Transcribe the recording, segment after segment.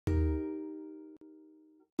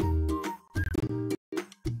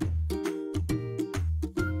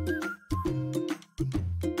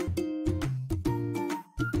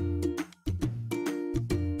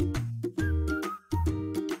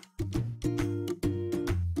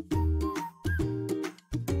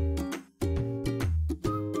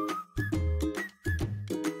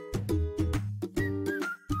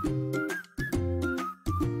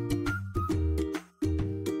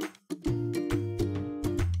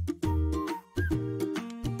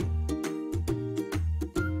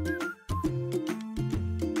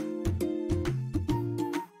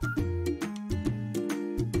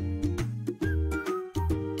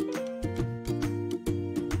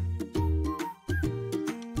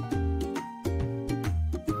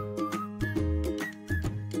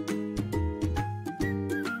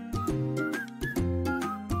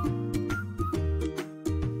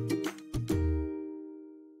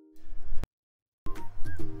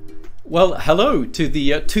Well, hello to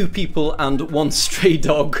the two people and one stray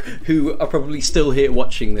dog who are probably still here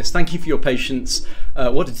watching this. Thank you for your patience.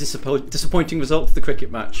 What a disappointing result of the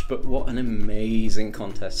cricket match, but what an amazing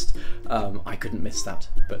contest. I couldn't miss that,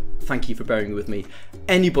 but thank you for bearing with me.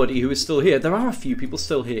 Anybody who is still here, there are a few people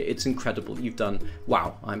still here. It's incredible. You've done,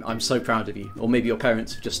 wow, I'm so proud of you. Or maybe your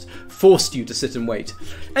parents have just forced you to sit and wait.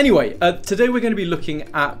 Anyway, today we're going to be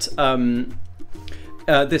looking at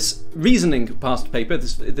this reasoning past paper,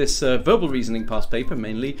 this verbal reasoning past paper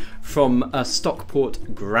mainly from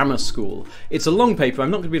Stockport Grammar School. It's a long paper.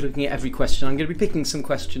 I'm not going to be looking at every question. I'm going to be picking some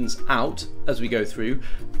questions out as we go through.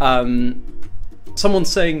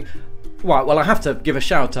 Someone's saying, well, I have to give a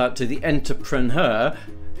shout out to the entrepreneur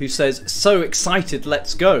who says, so excited,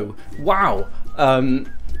 let's go. Wow.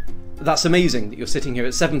 That's amazing that you're sitting here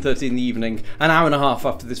at 7:30 in the evening, an hour and a half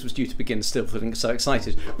after this was due to begin, still feeling so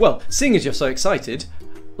excited. Well, seeing as you're so excited,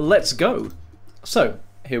 let's go. So,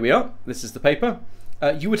 here we are. This is the paper.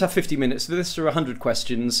 You would have 50 minutes for this, or 100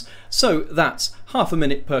 questions. So that's half a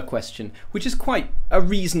minute per question, which is quite a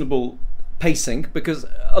reasonable pacing, because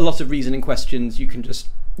a lot of reasoning questions you can just,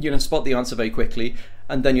 spot the answer very quickly,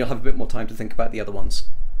 and then you'll have a bit more time to think about the other ones.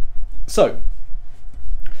 So,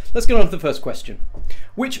 let's get on to the first question.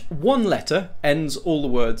 Which one letter ends all the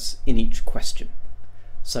words in each question?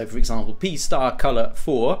 So for example, P star colour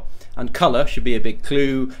 4, and colour should be a big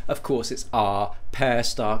clue. Of course it's R, pear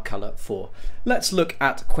star colour 4. Let's look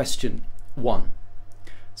at question 1.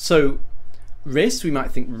 So ris, we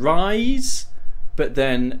might think rise, but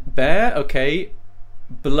then bear, okay.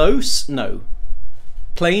 Blos, no.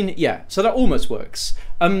 Plain, yeah, so that almost works.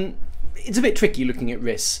 It's a bit tricky looking at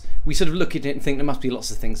ris. We sort of look at it and think there must be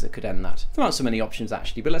lots of things that could end that. There aren't so many options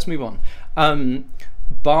actually, but let's move on.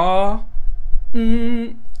 Bar,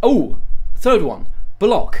 oh, third one,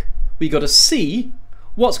 block. We got a C.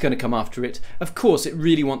 What's going to come after it? Of course, it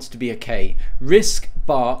really wants to be a K. Risk,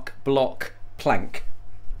 bark, block, plank.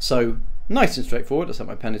 So nice and straightforward. Let's hope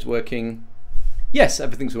my pen is working. Yes,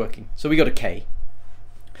 everything's working. So we got a K.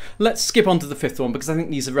 Let's skip on to the fifth one because I think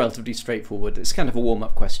these are relatively straightforward. It's kind of a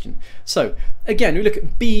warm-up question. So again, we look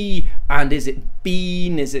at B, and is it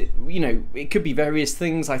bean? Is it, it could be various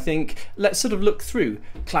things, I think. Let's sort of look through.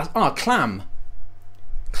 Clam.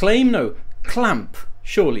 Claim, no. Clamp,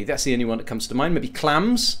 surely. That's the only one that comes to mind. Maybe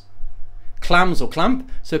clams. Clams or clamp.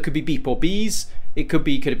 So it could be beep or bees. Could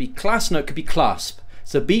it be class? No, it could be clasp.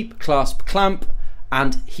 So beep, clasp, clamp,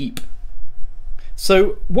 and heap.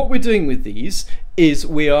 So what we're doing with these is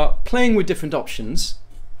we are playing with different options,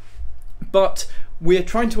 but we're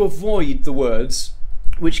trying to avoid the words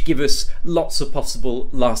which give us lots of possible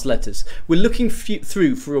last letters. We're looking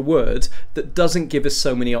through for a word that doesn't give us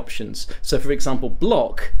so many options. So for example,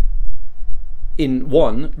 block in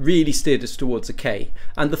 1 really steered us towards a K,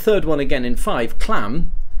 and the third one again in 5,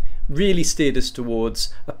 clam, really steered us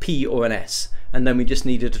towards a P or an S, and then we just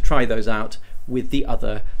needed to try those out with the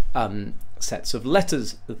other sets of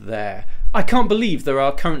letters there. I can't believe there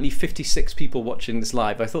are currently 56 people watching this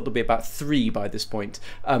live. I thought there'd be about 3 by this point.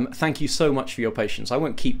 Thank you so much for your patience. I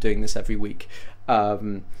won't keep doing this every week,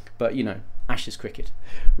 but Ashes cricket.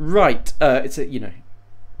 Right, it's an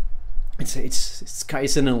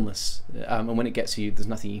illness, and when it gets to you, there's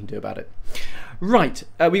nothing you can do about it. Right,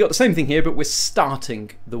 we got the same thing here, but we're starting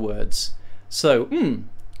the words. So,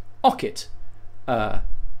 ocket,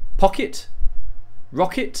 pocket,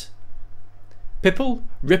 rocket, pipple,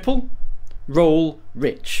 ripple, roll,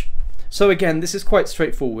 rich. So again, this is quite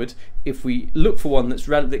straightforward. If we look for one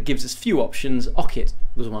that gives us few options, ocket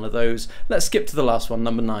was one of those. Let's skip to the last one,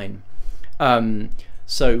 number 9.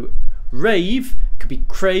 So rave could be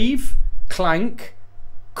crave, clank,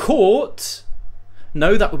 court.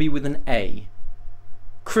 No, that would be with an A.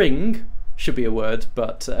 Cring should be a word,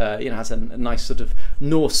 but has a nice sort of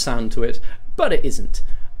Norse sound to it, but it isn't.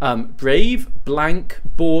 Brave, blank,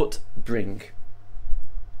 bought, bring.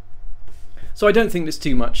 So I don't think there's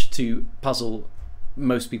too much to puzzle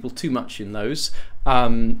most people too much in those.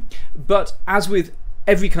 But as with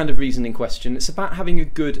every kind of reasoning question, it's about having a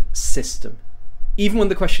good system. Even when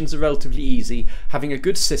the questions are relatively easy, having a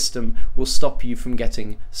good system will stop you from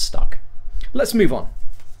getting stuck. Let's move on.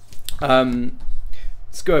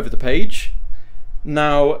 Let's go over the page.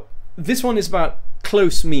 Now, this one is about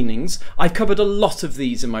close meanings. I've covered a lot of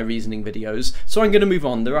these in my reasoning videos, so I'm going to move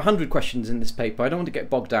on. There are 100 questions in this paper. I don't want to get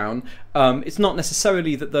bogged down. It's not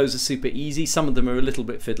necessarily that those are super easy. Some of them are a little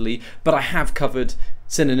bit fiddly, but I have covered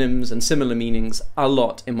synonyms and similar meanings a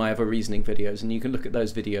lot in my other reasoning videos, and you can look at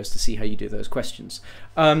those videos to see how you do those questions.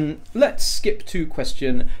 Let's skip to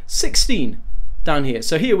question 16 down here.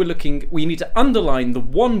 So here we need to underline the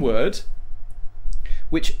one word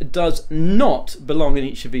which does not belong in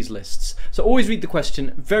each of these lists. So always read the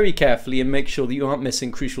question very carefully and make sure that you aren't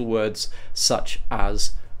missing crucial words such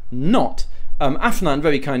as not. Afnan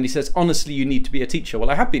very kindly says, honestly, you need to be a teacher.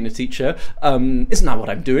 Well, I have been a teacher. Isn't that what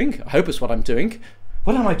I'm doing? I hope it's what I'm doing.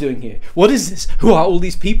 What am I doing here? What is this? Who are all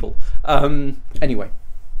these people? Anyway,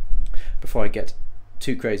 before I get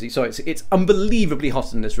too crazy. So it's unbelievably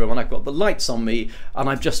hot in this room, and I've got the lights on me, and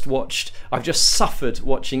I've just suffered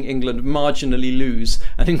watching England marginally lose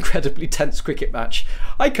an incredibly tense cricket match.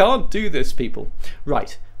 I can't do this, people.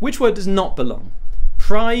 Right, which word does not belong?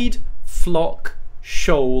 Pride, flock,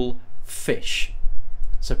 shoal, fish.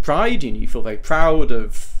 So pride, you feel very proud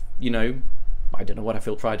of, I don't know what I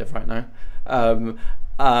feel pride of right now.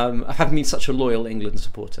 I haven't been such a loyal England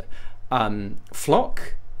supporter.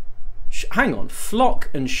 Flock, flock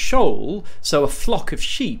and shoal, so a flock of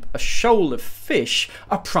sheep, a shoal of fish,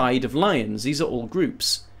 a pride of lions. These are all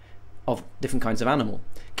groups of different kinds of animal.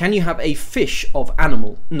 Can you have a fish of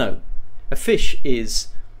animal? No. A fish is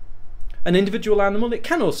an individual animal. It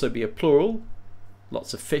can also be a plural,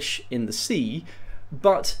 lots of fish in the sea,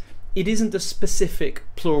 but it isn't a specific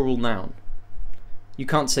plural noun. You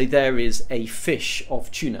can't say there is a fish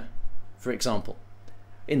of tuna, for example,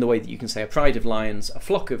 in the way that you can say a pride of lions, a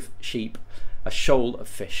flock of sheep, a shoal of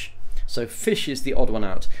fish. So fish is the odd one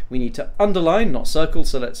out. We need to underline, not circle,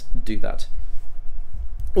 so let's do that.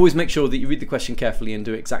 Always make sure that you read the question carefully and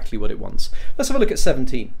do exactly what it wants. Let's have a look at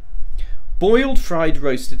 17. Boiled, fried,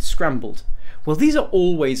 roasted, scrambled. Well, these are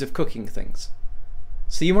all ways of cooking things.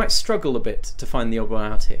 So you might struggle a bit to find the odd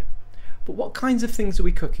one out here. But what kinds of things are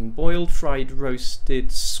we cooking? Boiled, fried,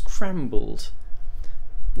 roasted, scrambled.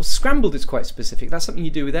 Well, scrambled is quite specific. That's something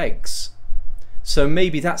you do with eggs. So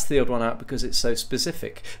maybe that's the odd one out because it's so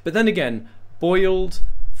specific. But then again, boiled,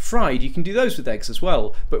 fried, you can do those with eggs as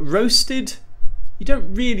well. But roasted, you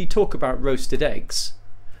don't really talk about roasted eggs.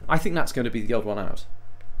 I think that's going to be the odd one out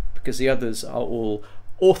because the others are all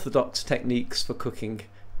orthodox techniques for cooking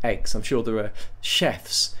eggs. I'm sure there are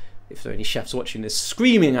chefs, if there are any chefs watching this,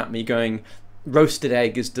 screaming at me going, roasted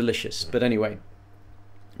egg is delicious. But anyway,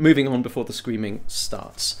 moving on before the screaming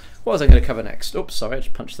starts. What was I going to cover next? Oops, sorry, I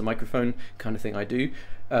just punched the microphone, kind of thing I do.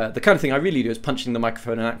 The kind of thing I really do is punching the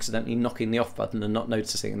microphone and accidentally knocking the off button and not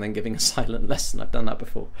noticing and then giving a silent lesson. I've done that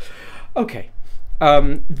before. Okay,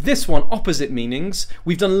 this one, opposite meanings.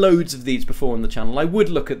 We've done loads of these before on the channel. I would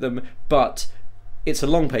look at them, but it's a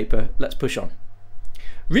long paper. Let's push on.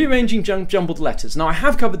 Rearranging jumbled letters. Now, I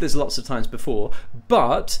have covered this lots of times before,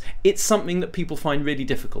 but it's something that people find really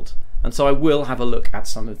difficult. And so I will have a look at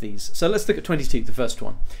some of these. So let's look at 22, the first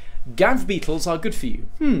one. Gav beetles are good for you.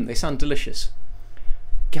 They sound delicious.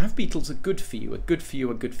 Gav beetles are good for you, are good for you,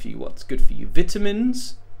 are good for you. What's good for you?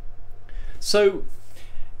 Vitamins. So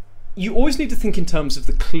you always need to think in terms of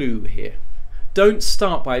the clue here. Don't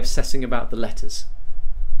start by obsessing about the letters.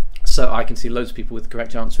 So I can see loads of people with the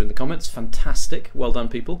correct answer in the comments. Fantastic. Well done,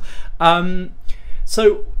 people.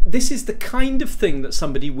 So this is the kind of thing that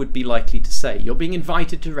somebody would be likely to say. You're being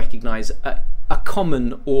invited to recognise a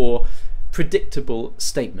common or predictable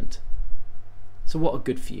statement. So what are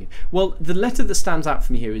good for you? Well, the letter that stands out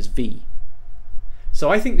for me here is V.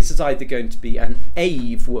 So I think this is either going to be an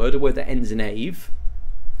ave word, a word that ends in ave,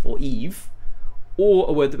 or eve, or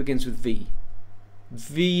a word that begins with V.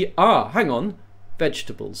 Hang on.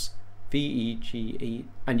 Vegetables, V-E-G-E,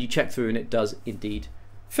 and you check through and it does indeed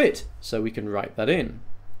fit, so we can write that in.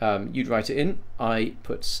 You'd write it in, I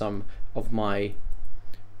put some of my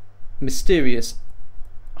mysterious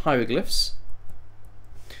hieroglyphs,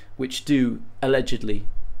 which do allegedly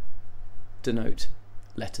denote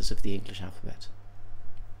letters of the English alphabet.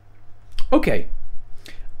 Okay,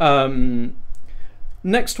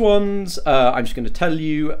 next ones, I'm just going to tell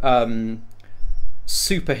you,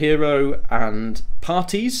 superhero and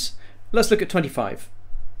parties. Let's look at 25.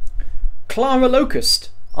 Clara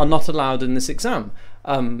Locust are not allowed in this exam.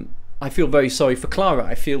 I feel very sorry for Clara.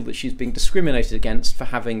 I feel that she's being discriminated against for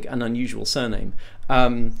having an unusual surname.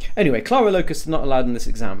 Anyway, Clara Locust are not allowed in this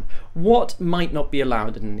exam. What might not be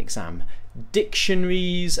allowed in an exam?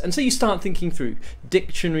 Dictionaries, and so you start thinking through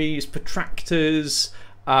dictionaries, protractors,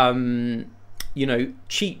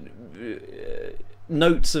 cheat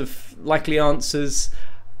notes of likely answers,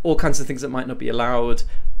 all kinds of things that might not be allowed,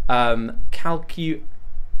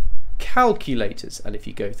 calculators, and if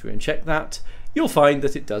you go through and check that, you'll find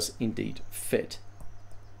that it does indeed fit.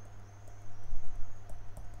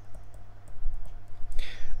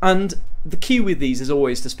 And the key with these is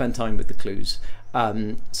always to spend time with the clues.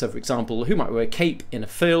 So for example, who might wear a cape in a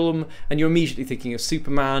film, and you're immediately thinking of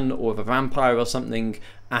Superman or of a vampire or something,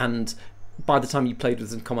 and by the time you played with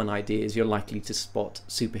some common ideas, you're likely to spot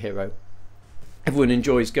superhero. everyone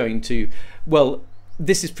enjoys going to, well,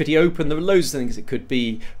 this is pretty open, there are loads of things it could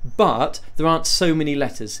be, but there aren't so many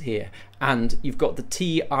letters here. And you've got the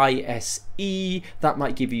T-I-S-E, that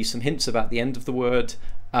might give you some hints about the end of the word,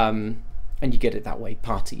 and you get it that way,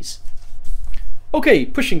 parties. Okay,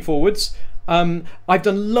 pushing forwards. I've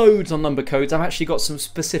done loads on number codes. I've actually got some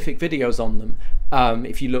specific videos on them.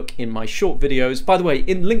 If you look in my short videos, by the way,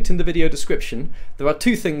 linked in the video description, there are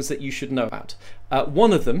two things that you should know about.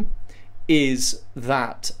 One of them is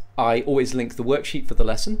that I always link the worksheet for the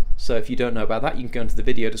lesson. So if you don't know about that, you can go into the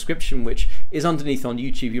video description, which is underneath on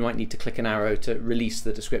YouTube. You might need to click an arrow to release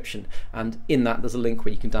the description. And in that, there's a link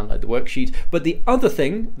where you can download the worksheet. But the other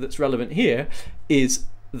thing that's relevant here is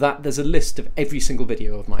that there's a list of every single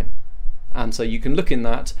video of mine. And so you can look in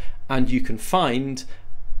that and you can find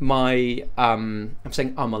my, I'm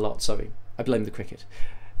saying a lot, sorry, I blame the cricket.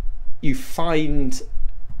 You find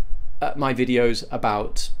my videos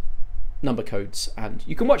about number codes and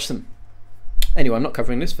you can watch them. Anyway, I'm not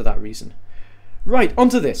covering this for that reason. Right,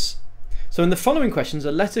 onto this. So in the following questions,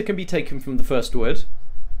 a letter can be taken from the first word,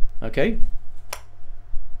 okay,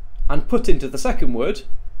 and put into the second word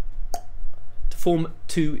to form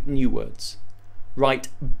two new words. Write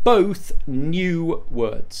both new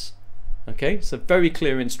words. Okay, so very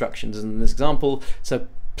clear instructions in this example. So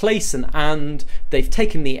place and they've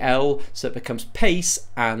taken the L, so it becomes pace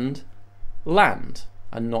and land,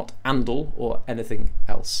 and not andle or anything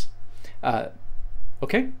else.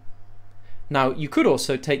 Okay. Now you could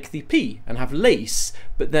also take the P and have lace,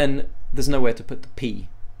 but then there's nowhere to put the P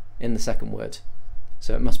in the second word.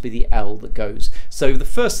 So it must be the L that goes. So the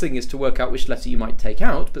first thing is to work out which letter you might take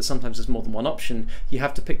out, but sometimes there's more than one option. You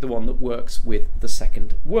have to pick the one that works with the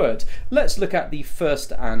second word. Let's look at the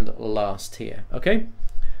first and last here, okay?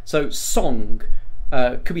 So song.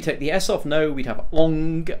 Could we take the S off? No, we'd have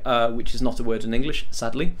ong, which is not a word in English,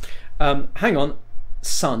 sadly. Hang on,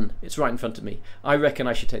 sun, it's right in front of me. I reckon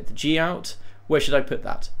I should take the G out. Where should I put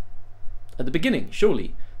that? At the beginning,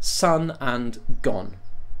 surely. Sun and gone.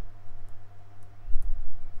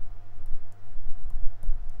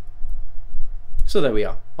 So there we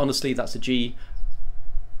are. Honestly, that's a G,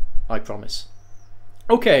 I promise.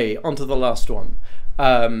 Okay, on to the last one.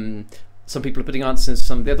 Some people are putting answers to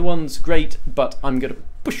some of the other ones, great, but I'm going to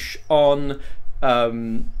push on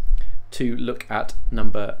to look at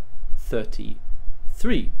number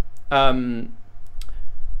 33.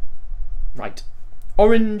 Right,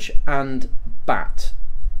 orange and bat.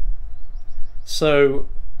 So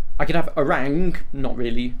I could have orang, not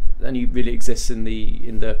really, only really exists in the,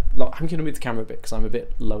 I'm going to move the camera a bit because I'm a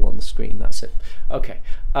bit low on the screen, that's it. Okay,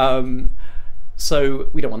 so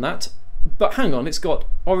we don't want that. But hang on, it's got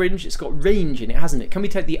orange, it's got range in it, hasn't it? Can we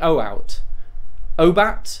take the O out?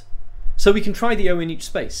 Obat? So we can try the O in each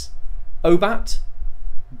space. Obat,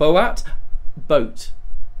 boat, boat.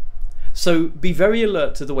 So be very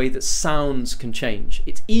alert to the way that sounds can change.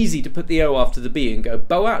 It's easy to put the O after the B and go,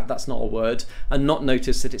 boat, that's not a word, and not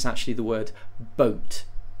notice that it's actually the word boat.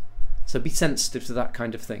 So be sensitive to that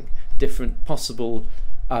kind of thing. Different possible,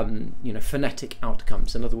 phonetic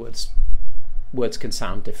outcomes. In other words, words can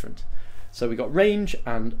sound different. So we got range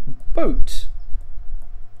and boat.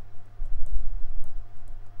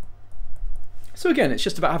 So again, it's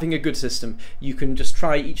just about having a good system. You can just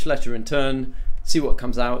try each letter in turn, see what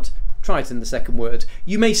comes out, try it in the second word.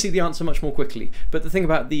 You may see the answer much more quickly, but the thing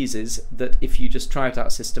about these is that if you just try it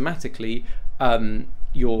out systematically,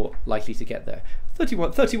 you're likely to get there.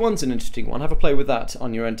 31's an interesting one. Have a play with that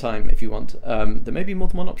on your own time if you want. There may be more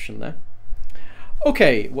than one option there.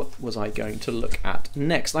 Okay, what was I going to look at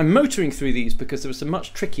next? I'm motoring through these because there were some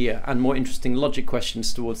much trickier and more interesting logic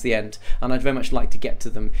questions towards the end, and I'd very much like to get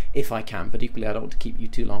to them if I can, but equally I don't want to keep you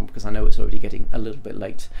too long because I know it's already getting a little bit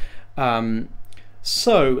late.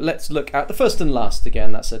 So let's look at the first and last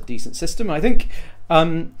again. That's a decent system, I think.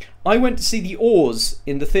 I went to see the Oars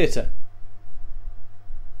in the theatre.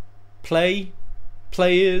 Play,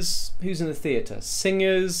 players, who's in the theatre?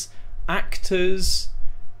 Singers, actors.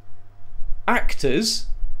 Actors,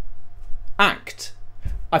 act.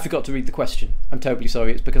 I forgot to read the question. I'm terribly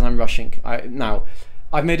sorry. It's because I'm rushing. Now,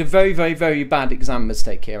 I've made a very, very, very bad exam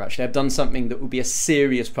mistake here, actually. I've done something that would be a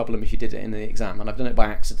serious problem if you did it in the exam, and I've done it by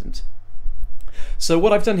accident. So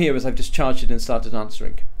what I've done here is I've just charged it and started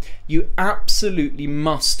answering. You absolutely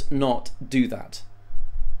must not do that.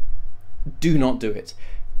 Do not do it.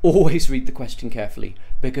 Always read the question carefully,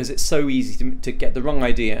 because it's so easy to get the wrong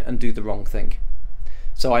idea and do the wrong thing.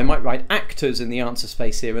 So I might write actors in the answer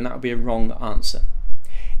space here, and that would be a wrong answer.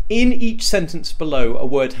 In each sentence below, a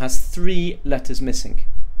word has 3 letters missing.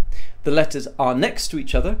 The letters are next to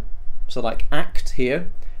each other, so like act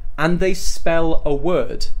here, and they spell a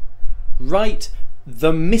word. write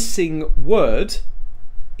the missing word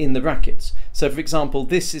in the brackets. So for example,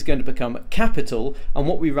 this is going to become capital, and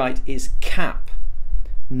what we write is cap,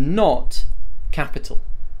 not capital.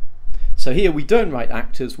 So here we don't write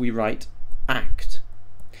actors, we write act.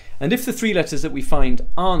 And if the three letters that we find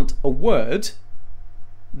aren't a word,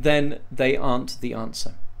 then they aren't the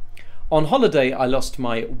answer. On holiday I lost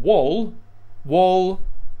my wall.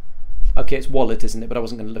 Okay, it's wallet, isn't it? But I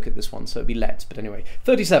wasn't going to look at this one, so it'd be let. But anyway,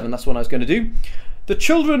 37, that's what I was going to do. The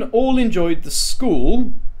children all enjoyed the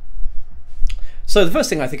school. So the first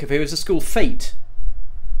thing I think of here is the school fete.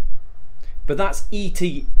 But that's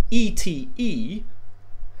E-T-E,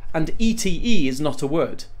 and E-T-E is not a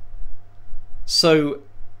word. So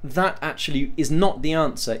that actually is not the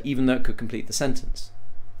answer, even though it could complete the sentence.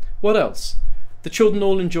 What else? The children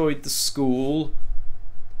all enjoyed the school.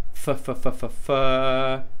 Three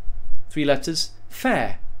letters.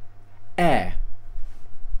 Fair. Air.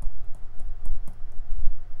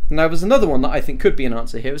 Now there's another one that I think could be an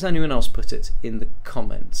answer here. Has anyone else put it in the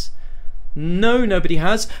comments? No, nobody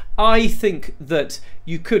has. I think that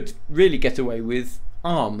you could really get away with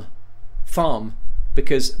farm,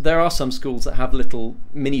 because there are some schools that have little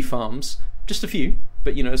mini farms, just a few,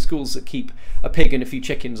 but you know, schools that keep a pig and a few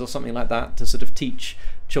chickens or something like that to sort of teach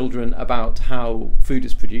children about how food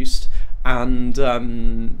is produced, and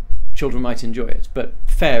children might enjoy it. But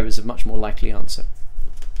fair is a much more likely answer.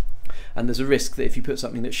 And there's a risk that if you put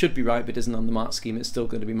something that should be right but isn't on the mark scheme, it's still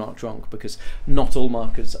going to be marked wrong, because not all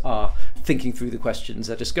markers are thinking through the questions.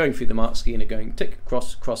 They're just going through the mark scheme and going tick,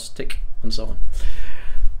 cross, cross, tick, and so on.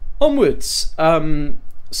 Onwards.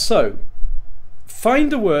 So,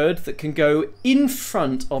 find a word that can go in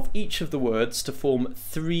front of each of the words to form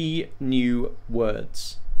three new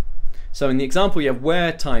words. So in the example you have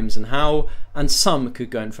where, times and how, and some could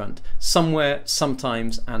go in front. Somewhere,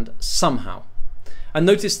 sometimes, and somehow. And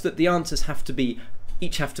notice that the answers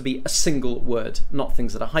each have to be a single word, not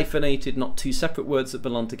things that are hyphenated, not two separate words that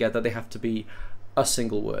belong together. They have to be a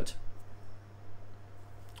single word.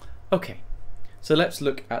 Okay, so let's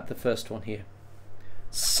look at the first one here.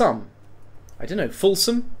 Some. I don't know,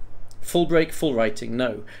 fulsome, full break, full writing,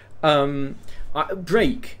 no.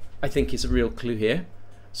 Break, I think, is a real clue here.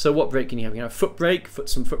 So what break can you have? You know, foot break,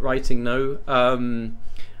 some foot writing, no.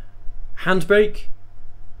 Hand break,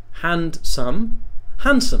 handsome,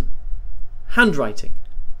 handwriting.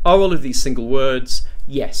 Are all of these single words?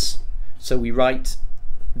 Yes. So we write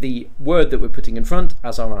the word that we're putting in front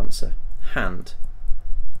as our answer, hand.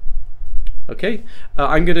 Okay,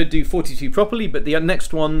 I'm going to do 42 properly, but the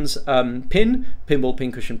next one's pin, pinball,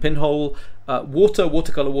 pincushion, pinhole, water,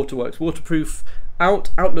 watercolor, waterworks, waterproof, out,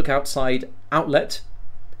 outlook, outside, outlet.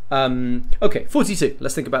 Okay, 42.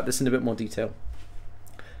 Let's think about this in a bit more detail.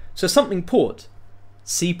 So something port,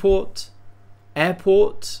 seaport,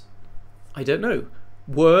 airport, I don't know,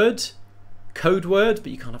 word, code word,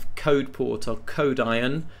 but you can't have code port or code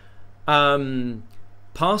iron,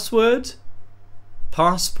 password,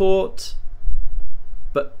 passport,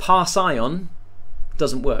 but pass ion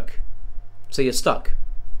doesn't work, so you're stuck.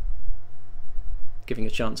 Giving a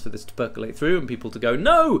chance for this to percolate through and people to go,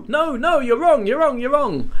 no, no, no, you're wrong, you're wrong, you're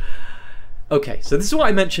wrong. Okay, so this is what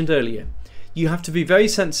I mentioned earlier. You have to be very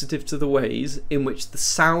sensitive to the ways in which the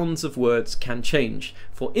sounds of words can change.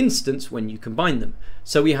 For instance, when you combine them.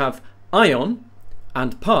 So we have ion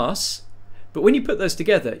and pass, but when you put those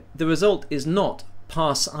together, the result is not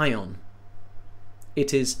pass ion.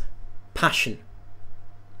 It is passion.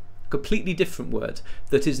 Completely different word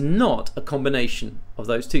that is not a combination of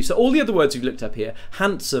those two. So all the other words we've looked up here,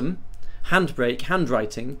 handsome, handbrake,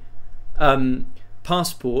 handwriting,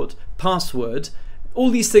 passport, password, all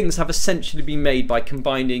these things have essentially been made by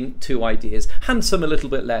combining two ideas. Handsome a little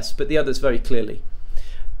bit less, but the others very clearly.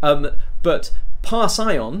 But pass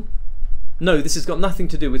ion, no, this has got nothing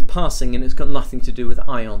to do with passing, and it's got nothing to do with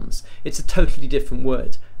ions. It's a totally different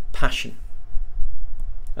word, passion.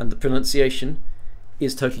 And the pronunciation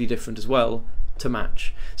is totally different as well to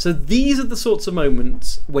match. So these are the sorts of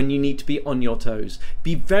moments when you need to be on your toes.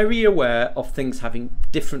 Be very aware of things having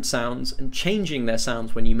different sounds and changing their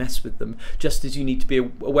sounds when you mess with them, just as you need to be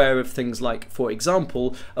aware of things like, for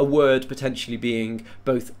example, a word potentially being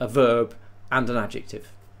both a verb and an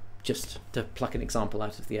adjective, just to pluck an example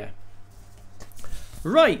out of the air.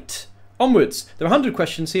 Right, onwards. There are 100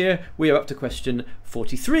 questions here. We are up to question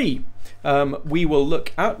 43. We will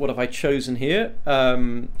look at, what have I chosen here?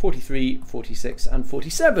 43, 46 and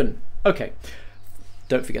 47. Okay,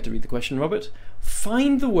 don't forget to read the question, Robert.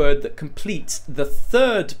 Find the word that completes the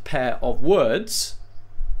third pair of words,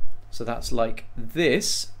 so that's like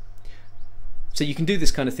this, So you can do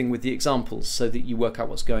this kind of thing with the examples so that you work out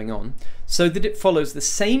what's going on, so that it follows the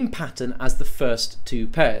same pattern as the first two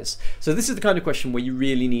pairs. So this is the kind of question where you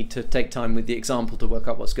really need to take time with the example to work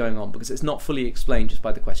out what's going on, because it's not fully explained just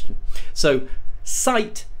by the question. So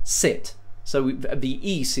sight, sit. So the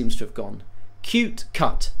E seems to have gone. Cute,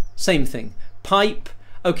 cut. Same thing. Pipe.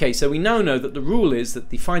 Okay, so we now know that the rule is that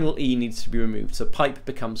the final E needs to be removed, so pipe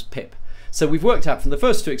becomes pip. So we've worked out from the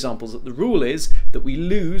first two examples that the rule is that we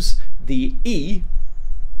lose the E,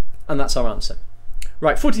 and that's our answer.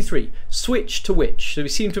 Right, 43. Switch to which. So we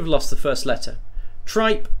seem to have lost the first letter.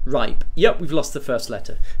 Tripe, ripe. Yep, we've lost the first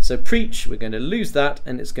letter. So preach, we're going to lose that,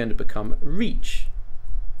 and it's going to become reach.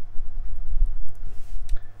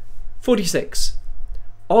 46.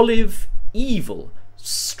 Olive, evil.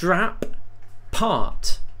 Strap,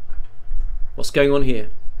 part. What's going on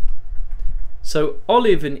here? So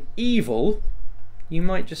olive and evil, you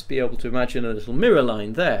might just be able to imagine a little mirror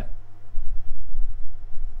line there.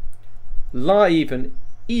 Live and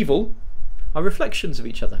evil are reflections of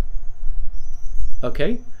each other.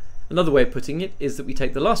 Okay, another way of putting it is that we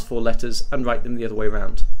take the last four letters and write them the other way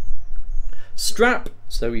around. Strap,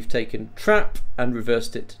 so we've taken trap and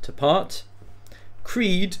reversed it to part.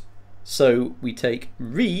 Creed, so we take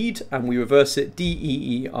read and we reverse it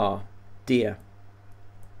D-E-E-R, deer.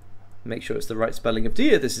 Make sure it's the right spelling of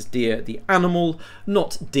deer. This is deer, the animal,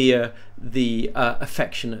 not deer, the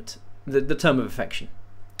affectionate, the term of affection.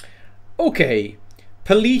 Okay,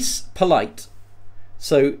 police, polite.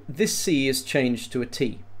 So this C is changed to a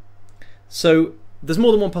T. So there's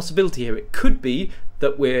more than one possibility here. It could be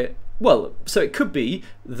that we're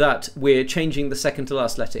changing the second to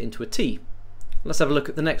last letter into a T. Let's have a look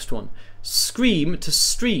at the next one. Scream to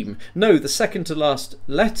stream. No, the second to last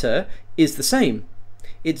letter is the same.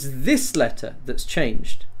 It's this letter that's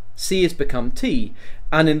changed. C has become T,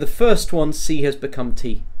 and in the first one C has become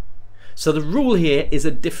T. So the rule here is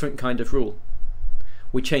a different kind of rule.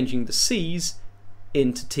 We're changing the C's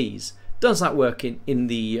into T's. Does that work in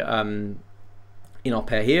our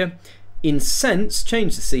pair here? In sense,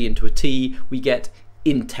 change the C into a T, we get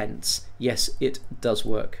intense. Yes, it does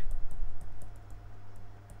work.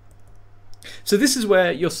 So this is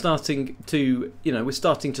where you're starting to, we're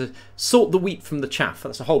starting to sort the wheat from the chaff.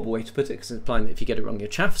 That's a horrible way to put it, because it's implying that if you get it wrong, you're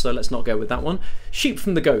chaff, so let's not go with that one. Sheep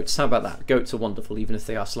from the goats, how about that? Goats are wonderful, even if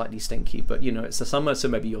they are slightly stinky, but it's the summer, so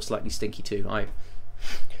maybe you're slightly stinky too.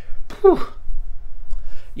 So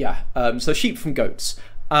sheep from goats.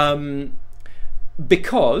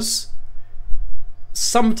 Because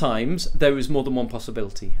sometimes there is more than one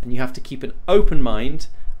possibility, and you have to keep an open mind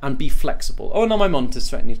and be flexible. Oh, now my monitor's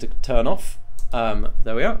threatening to turn off.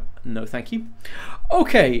 There we are. No, thank you.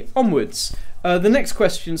 Okay, onwards. The next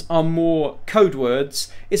questions are more code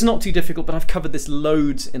words. It's not too difficult, but I've covered this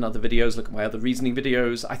loads in other videos. Look at my other reasoning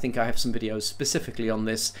videos. I think I have some videos specifically on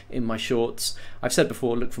this in my shorts. I've said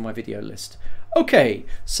before, look for my video list. Okay,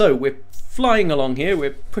 so we're flying along here.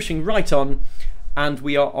 We're pushing right on, and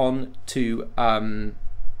we are on to...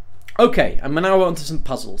 okay, and we're now on to some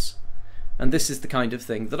puzzles. And this is the kind of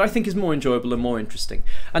thing that I think is more enjoyable and more interesting.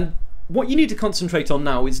 And what you need to concentrate on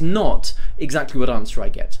now is not exactly what answer I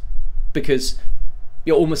get, because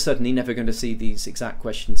you're almost certainly never going to see these exact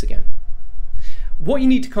questions again. What you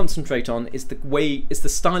need to concentrate on is the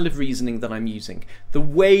style of reasoning that I'm using, the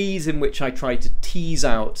ways in which I try to tease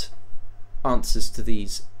out answers to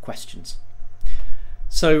these questions.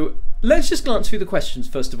 So let's just glance through the questions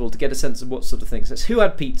first of all to get a sense of what sort of things. It's who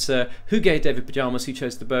had pizza, who gave David pajamas, who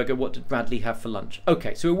chose the burger, what did Bradley have for lunch?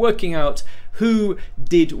 Okay, so we're working out who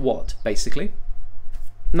did what, basically.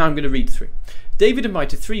 Now I'm going to read through. David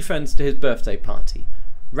invited 3 friends to his birthday party,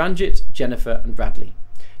 Ranjit, Jennifer and Bradley.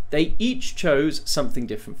 They each chose something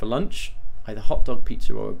different for lunch, either hot dog,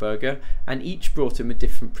 pizza or a burger, and each brought him a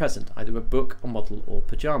different present, either a book, a model or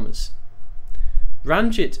pajamas.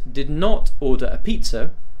 Ranjit did not order a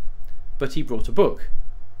pizza, but he brought a book.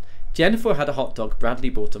 Jennifer had a hot dog,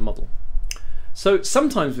 Bradley bought a model. So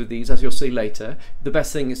sometimes with these, as you'll see later, the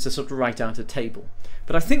best thing is to sort of write out a table.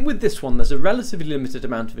 But I think with this one, there's a relatively limited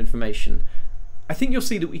amount of information. I think you'll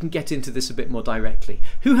see that we can get into this a bit more directly.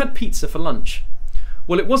 Who had pizza for lunch?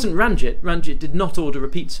 Well, it wasn't Ranjit. Ranjit did not order a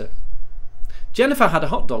pizza. Jennifer had a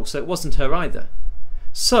hot dog, so it wasn't her either.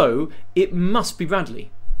 So it must be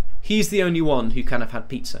Bradley. He's the only one who can have had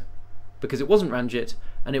pizza, because it wasn't Ranjit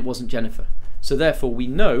and it wasn't Jennifer. So therefore we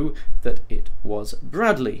know that it was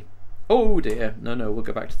Bradley. Oh dear, no, we'll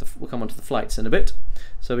go back to we'll come on to the flights in a bit.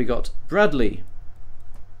 So we got Bradley.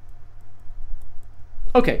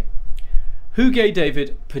 Okay, who gave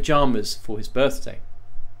David pajamas for his birthday?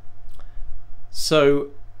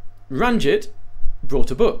 So Ranjit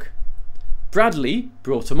brought a book. Bradley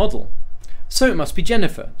brought a model. So it must be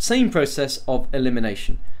Jennifer. Same process of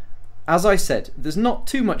elimination. As I said, there's not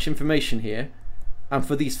too much information here, and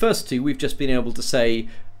for these first two we've just been able to say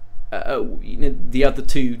the other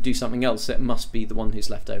two do something else, so it must be the one who's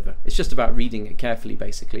left over. It's just about reading it carefully,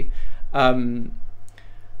 basically.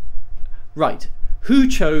 Right, who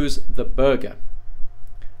chose the burger?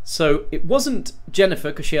 So it wasn't Jennifer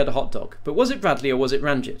because she had a hot dog, but was it Bradley or was it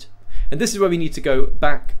Ranjit? And this is where we need to go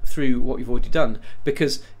back through what we've already done,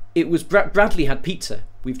 because it was Bradley had pizza.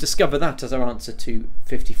 We've discovered that as our answer to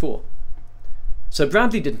 54. So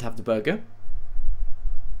Bradley didn't have the burger.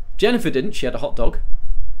 Jennifer didn't, she had a hot dog.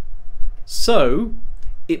 So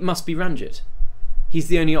it must be Ranjit. He's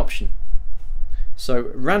the only option.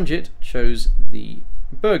 So Ranjit chose the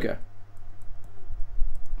burger.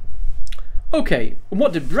 Okay, and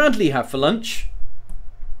what did Bradley have for lunch?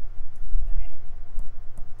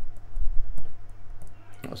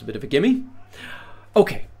 That was a bit of a gimme.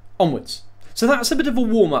 Okay, onwards. So that's a bit of a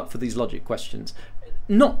warm-up for these logic questions.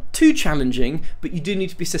 Not too challenging, but you do need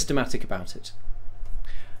to be systematic about it.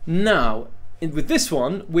 Now, with this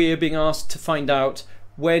one, we're being asked to find out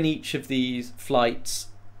when each of these flights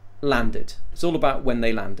landed. It's all about when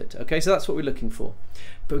they landed. Okay, so that's what we're looking for.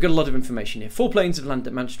 But we've got a lot of information here. 4 planes have landed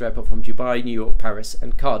at Manchester Airport from Dubai, New York, Paris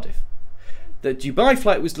and Cardiff. The Dubai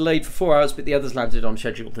flight was delayed for 4 hours, but the others landed on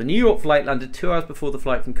schedule. The New York flight landed 2 hours before the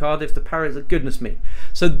flight from Cardiff. The Paris, goodness me.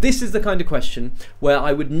 So this is the kind of question where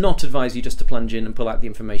I would not advise you just to plunge in and pull out the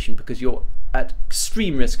information, because you're at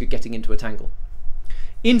extreme risk of getting into a tangle.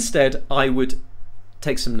 Instead, I would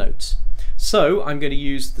take some notes. So I'm going to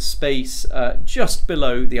use the space just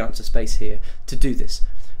below the answer space here to do this.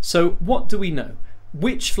 So what do we know?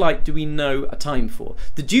 Which flight do we know a time for?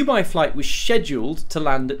 The Dubai flight was scheduled to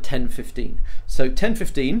land at 10:15. So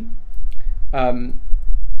 10:15, I'm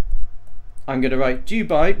going to write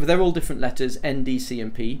Dubai, but they're all different letters, N, D, C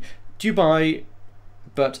and P. Dubai,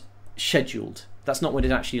 but scheduled. That's not when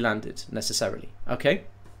it actually landed necessarily, okay?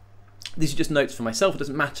 These are just notes for myself. It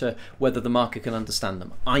doesn't matter whether the marker can understand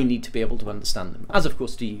them. I need to be able to understand them, as of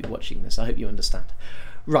course do you watching this. I hope you understand.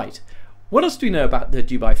 Right. What else do we know about the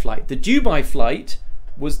Dubai flight? The Dubai flight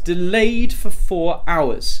was delayed for 4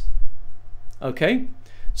 hours. Okay,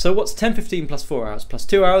 so what's 10:15 plus 4 hours? Plus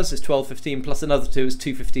 2 hours is 12:15, plus another 2 is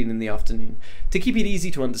 2:15 in the afternoon. To keep it easy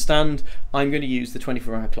to understand, I'm going to use the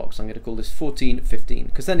 24-hour clock. So I'm going to call this 14:15,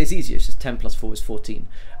 because then it's easier. It's just 10 plus 4 is 14.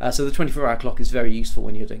 So the 24-hour clock is very useful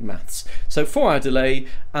when you're doing maths. So 4-hour delay,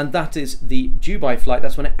 and that is the Dubai flight.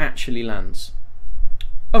 That's when it actually lands.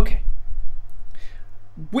 Okay.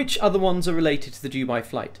 Which other ones are related to the Dubai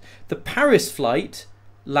flight? The Paris flight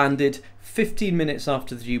landed 15 minutes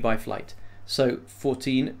after the Dubai flight. So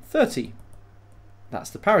 14:30. That's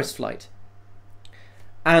the Paris flight.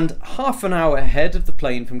 And half an hour ahead of the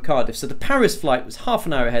plane from Cardiff. So the Paris flight was half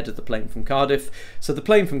an hour ahead of the plane from Cardiff. So the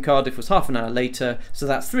plane from Cardiff was half an hour later. So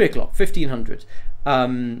that's 3 o'clock, 1500.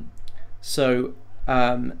 Plane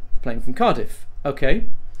from Cardiff. Okay.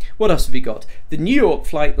 What else have we got? The New York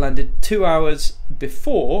flight landed 2 hours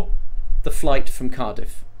before the flight from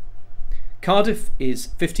Cardiff. Cardiff is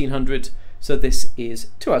 1500, so this is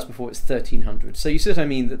 2 hours before, it's 1300. So you see what I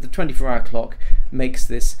mean, that the 24-hour clock makes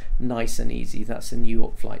this nice and easy. That's a New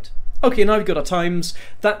York flight. Okay, now we've got our times.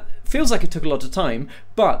 That feels like it took a lot of time,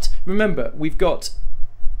 but remember, we've got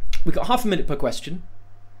half a minute per question.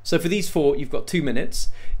 So for these 4, you've got 2 minutes.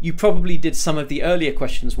 You probably did some of the earlier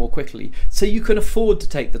questions more quickly, so you can afford to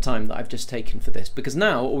take the time that I've just taken for this, because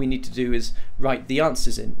now all we need to do is write the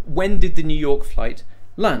answers in. When did the New York flight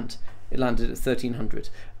land? It landed at 1300.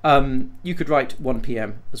 You could write 1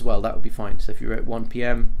 p.m. as well, that would be fine. So if you wrote 1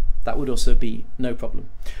 p.m, that would also be no problem.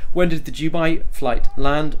 When did the Dubai flight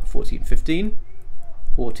land? 14:15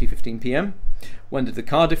 or 2:15 p.m. When did the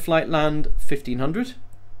Cardiff flight land? 1500.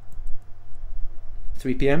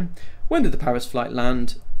 3 p.m. When did the Paris flight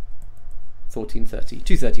land? 14:30,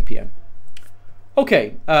 2:30 p.m.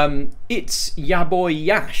 Okay, it's Yaboy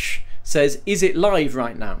Yash says, is it live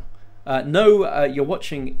right now? No, you're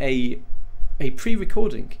watching a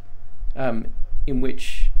pre-recording in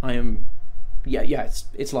which I am. Yeah,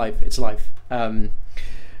 it's live. It's live. But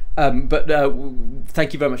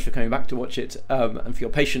thank you very much for coming back to watch it and for your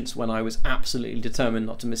patience when I was absolutely determined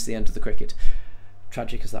not to miss the end of the cricket.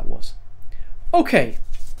 Tragic as that was. Okay,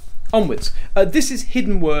 onwards. This is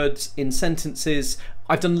hidden words in sentences.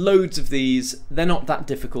 I've done loads of these. They're not that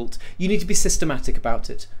difficult. You need to be systematic about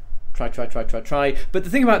it. Try. But the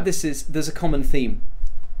thing about this is there's a common theme.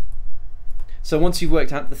 So once you've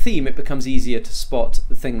worked out the theme, it becomes easier to spot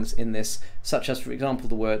the things in this, such as, for example,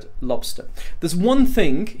 the word lobster. There's one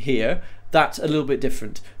thing here that's a little bit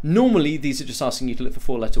different. Normally, these are just asking you to look for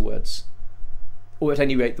 4-letter words. or at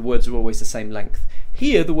any rate the words are always the same length.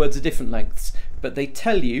 Here the words are different lengths, but they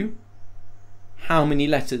tell you how many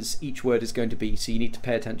letters each word is going to be, so you need to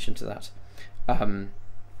pay attention to that.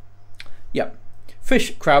 Yeah,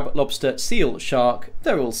 fish, crab, lobster, seal, shark,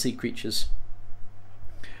 they're all sea creatures.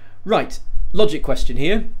 Right, logic question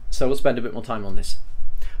here, so we'll spend a bit more time on this.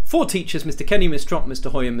 4 teachers, Mr. Kenny, Miss Trott,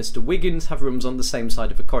 Mr. Hoy and Mr. Wiggins, have rooms on the same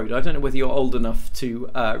side of a corridor. I don't know whether you're old enough to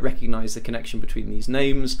recognise the connection between these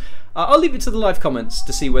names. I'll leave it to the live comments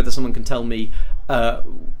to see whether someone can tell me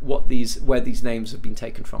where these names have been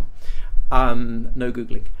taken from. No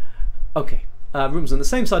Googling. Okay, rooms on the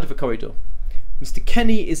same side of a corridor. Mr.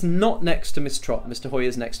 Kenny is not next to Miss Trott. Mr. Hoy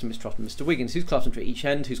is next to Miss Trott and Mr. Wiggins. Whose classrooms are at each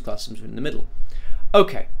end? Whose classrooms are in the middle?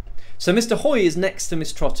 Okay, so Mr. Hoy is next to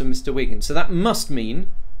Miss Trott and Mr. Wiggins. So that must mean,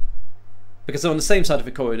 because they're on the same side of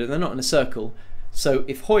a corridor, they're not in a circle. So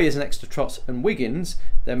if Hoy is next to Trott and Wiggins,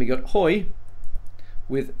 then we got Hoy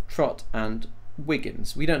with Trott and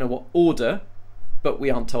Wiggins. We don't know what order, but we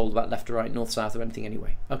aren't told about left or right, north, south or anything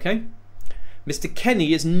anyway. Okay? Mr.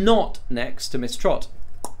 Kenny is not next to Miss Trott.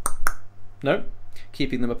 No,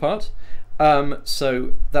 keeping them apart.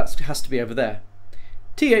 So that has to be over there.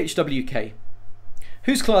 THWK.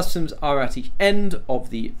 Whose classrooms are at each end of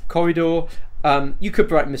the corridor? You could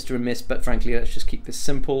write Mr. and Miss, but frankly, let's just keep this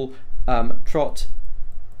simple. Trott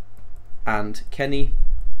and Kenny.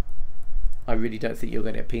 I really don't think you're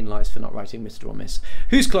going to get penalised for not writing Mr. or Miss.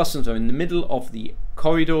 Whose classrooms are in the middle of the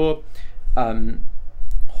corridor?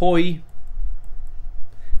 Hoy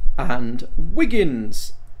and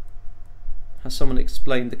Wiggins. Has someone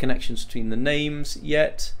explained the connections between the names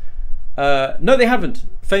yet? No, they haven't.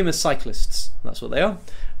 Famous cyclists. That's what they are.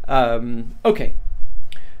 Okay.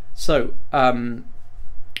 So,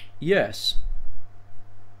 yes.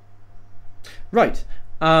 Right.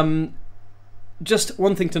 Just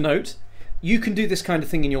one thing to note. You can do this kind of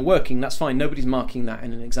thing in your working, that's fine. Nobody's marking that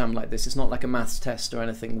in an exam like this. It's not like a maths test or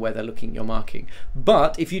anything where they're looking at your marking.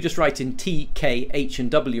 But if you just write in T, K, H and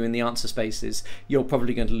W in the answer spaces, you're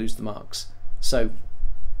probably going to lose the marks. So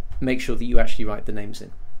make sure that you actually write the names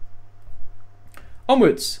in.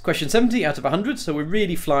 Onwards, question 70 out of 100, so we're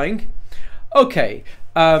really flying. Okay,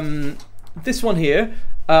 this one here,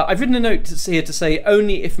 I've written a note here to say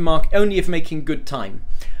only if making good time.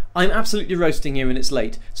 I'm absolutely roasting here and it's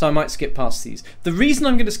late, so I might skip past these. The reason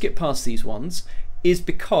I'm going to skip past these ones is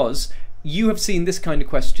because you have seen this kind of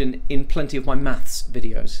question in plenty of my maths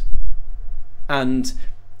videos. And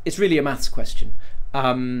it's really a maths question.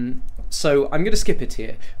 So I'm going to skip it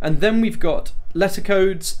here. And then we've got letter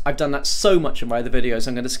codes. I've done that so much in my other videos,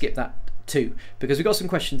 I'm going to skip that too, because we've got some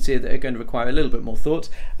questions here that are going to require a little bit more thought.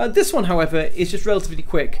 This one, however, is just relatively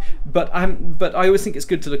quick, but I always think it's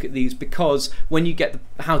good to look at these because when you get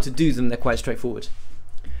how to do them, they're quite straightforward.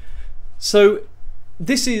 So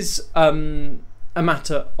this is a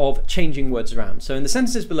matter of changing words around. So in the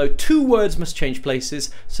sentences below, 2 words must change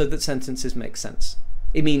places so that sentences make sense.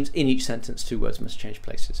 It means in each sentence 2 words must change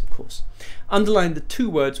places, of course. Underline the 2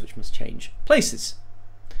 words which must change places.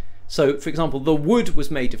 So, for example, the wood was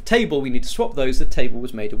made of table. We need to swap those. The table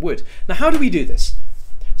was made of wood. Now, how do we do this?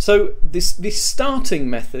 So this starting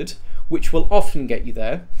method, which will often get you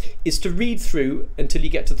there, is to read through until you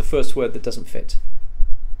get to the first word that doesn't fit.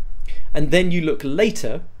 And then you look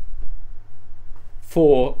later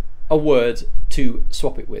for a word to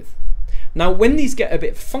swap it with. Now, when these get a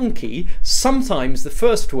bit funky, sometimes the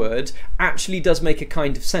first word actually does make a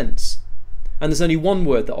kind of sense. And there's only one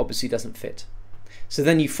word that obviously doesn't fit. So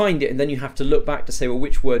then you find it and then you have to look back to say, well,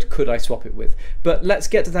 which word could I swap it with? But let's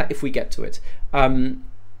get to that if we get to it.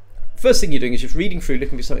 First thing you're doing is just reading through,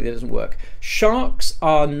 looking for something that doesn't work. Sharks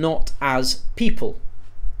are not as people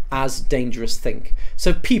as dangerous think.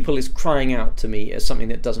 So people is crying out to me as something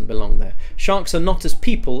that doesn't belong there. Sharks are not as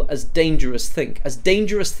people as dangerous think. As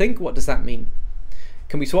dangerous think, what does that mean?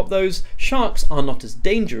 Can we swap those? Sharks are not as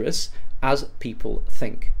dangerous as people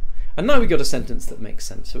think. And now we've got a sentence that makes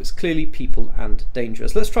sense. So it's clearly people and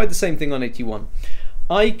dangerous. Let's try the same thing on 81.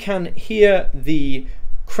 I can hear the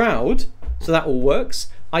crowd, so that all works.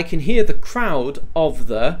 I can hear the crowd of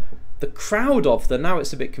the crowd of the, now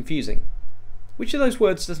it's a bit confusing. Which of those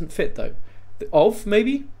words doesn't fit though? The of,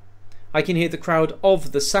 maybe? I can hear the crowd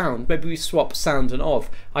of the sound. Maybe we swap sound and of.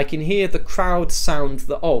 I can hear the crowd sound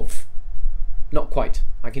the of. Not quite.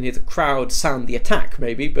 I can hear the crowd sound the attack,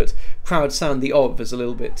 maybe, but crowd sound the of is a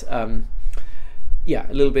little bit, yeah,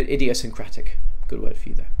 a little bit idiosyncratic. Good word for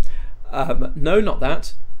you there. No, not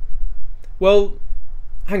that. Well,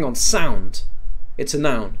 hang on, sound. It's a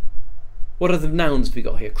noun. What other nouns have we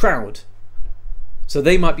got here? Crowd. So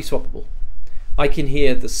they might be swappable. I can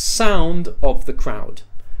hear the sound of the crowd.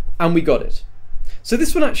 And we got it. So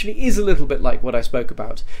this one actually is a little bit like what I spoke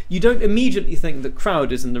about. You don't immediately think that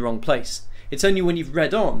crowd is in the wrong place. It's only when you've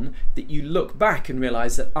read on that you look back and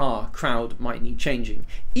realise that, crowd might need changing.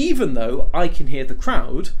 Even though I can hear the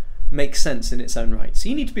crowd make sense in its own right. So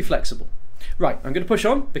you need to be flexible. Right, I'm going to push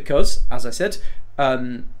on because, as I said,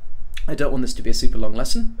 I don't want this to be a super long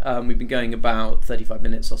lesson. We've been going about 35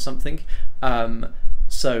 minutes or something.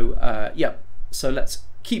 Yeah, so let's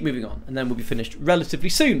keep moving on, and then we'll be finished relatively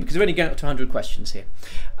soon because we're only going up to 100 questions here.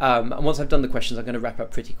 And once I've done the questions, I'm going to wrap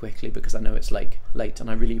up pretty quickly because I know it's late, and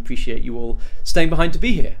I really appreciate you all staying behind to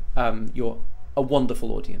be here. You're a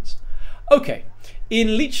wonderful audience. Okay, in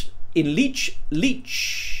each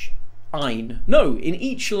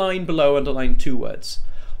line below underline 2 words,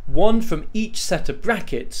 one from each set of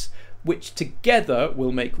brackets, which together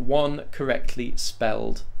will make one correctly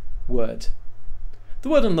spelled word. The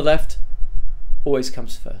word on the left always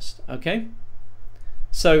comes first, okay?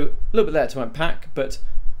 So a little bit there to unpack, but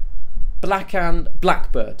black and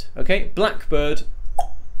blackbird, okay? Blackbird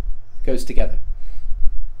goes together.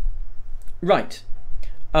 Right,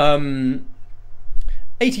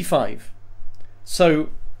 85. So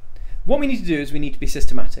what we need to do is we need to be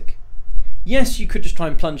systematic. Yes, you could just try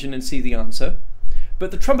and plunge in and see the answer, but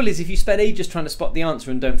the trouble is if you spend ages trying to spot the answer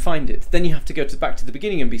and don't find it, then you have to go back to the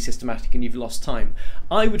beginning and be systematic and you've lost time.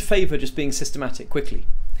 I would favour just being systematic quickly.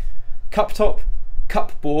 Cup top,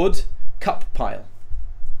 cup board, cup pile.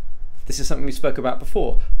 This is something we spoke about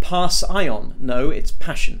before. Pass ion. No, it's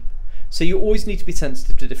passion. So you always need to be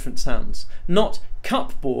sensitive to different sounds. Not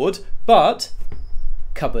cupboard, but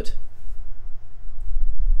cupboard.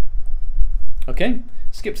 Okay?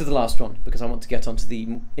 Skip to the last one because I want to get onto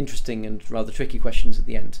the interesting and rather tricky questions at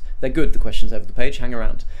the end. They're good, the questions over the page. Hang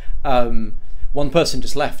around. One person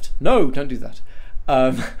just left. No, don't do that.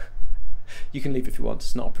 You can leave if you want.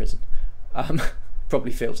 It's not a prison.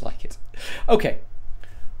 Probably feels like it. Okay.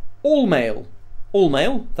 All mail. All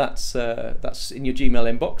mail. That's in your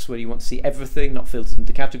Gmail inbox where you want to see everything, not filtered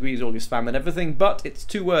into categories, all your spam and everything. But it's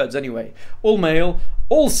 2 words anyway. All mail.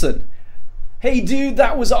 Olsen. Hey, dude,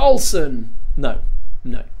 that was Olsen. No.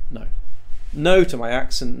 No, no. No to my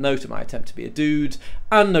accent, no to my attempt to be a dude,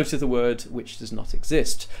 and no to the word which does not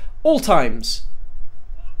exist. All times.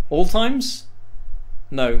 All times?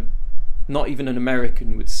 No, not even an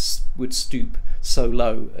American would stoop so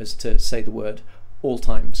low as to say the word all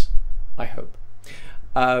times, I hope.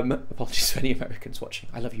 Apologies for any Americans watching.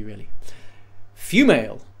 I love you really.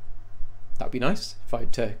 Female. That'd be nice if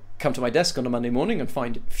I'd come to my desk on a Monday morning and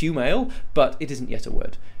find female, but it isn't yet a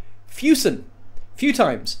word. Fusen. Few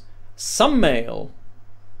times. Some male.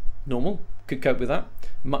 Normal. Could cope with that.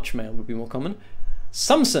 Much male would be more common.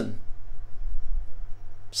 Samson.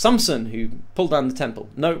 Samson, who pulled down the temple.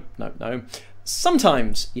 No, no, no.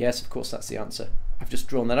 Sometimes. Yes, of course, that's the answer. I've just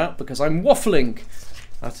drawn that out because I'm waffling.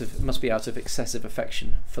 Must be out of excessive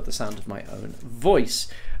affection for the sound of my own voice.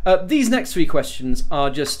 These next 3 questions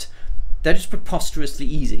are they're just preposterously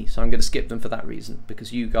easy, so I'm going to skip them for that reason,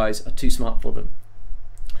 because you guys are too smart for them.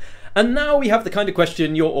 And now we have the kind of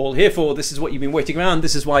question you're all here for. This is what you've been waiting around.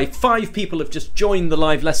 This is why 5 people have just joined the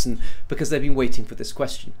live lesson, because they've been waiting for this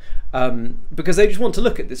question. Because they just want to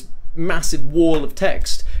look at this massive wall of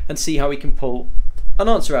text and see how we can pull an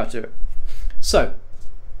answer out of it. So,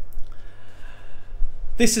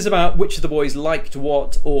 this is about which of the boys liked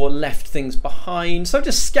what or left things behind. So I'm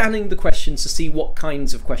just scanning the questions to see what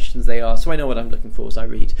kinds of questions they are, so I know what I'm looking for as I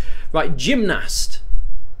read. Right, gymnast.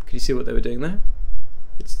 Can you see what they were doing there?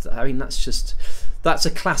 I mean, that's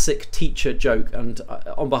a classic teacher joke, and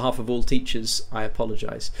on behalf of all teachers, I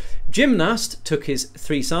apologise. Gymnast took his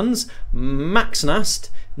 3 sons, Max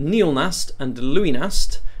Nast, Neil Nast, and Louis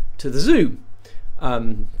Nast, to the zoo.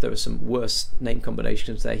 There were some worse name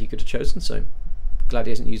combinations there he could have chosen, so glad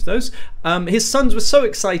he hasn't used those. His sons were so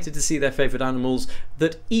excited to see their favourite animals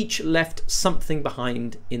that each left something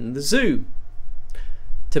behind in the zoo.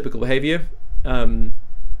 Typical behaviour.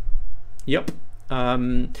 Yep.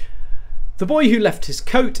 The boy who left his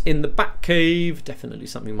coat in the bat cave, definitely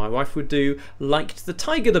something my wife would do, liked the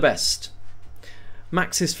tiger the best.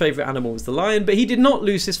 Max's favourite animal was the lion, but he did not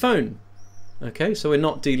lose his phone. Okay, so we're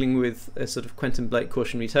not dealing with a sort of Quentin Blake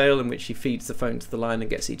cautionary tale in which he feeds the phone to the lion and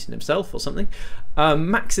gets eaten himself or something.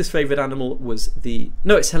 Max's favourite animal was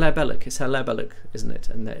no, it's Hilaire Belloc. It's Hilaire Belloc, isn't it?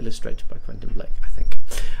 And they're illustrated by Quentin Blake, I think.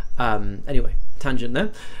 Anyway, tangent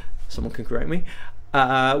there. Someone can correct me.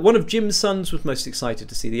 One of Jim's sons was most excited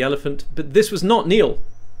to see the elephant, but this was not Neil.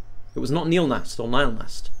 It was not Neil Nast or Nile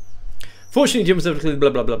Nast. Fortunately, Jim was blah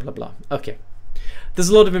blah blah blah blah. Okay. There's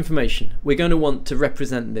a lot of information. We're going to want to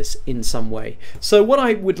represent this in some way. So what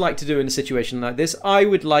I would like to do in a situation like this, I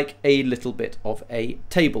would like a little bit of a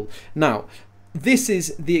table. Now, this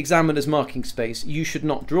is the examiner's marking space. You should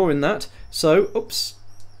not draw in that. So, oops,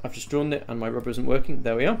 I've just drawn it and my rubber isn't working.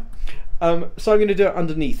 There we are. So I'm going to do it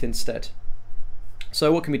underneath instead.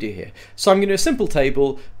 So what can we do here? So I'm going to do a simple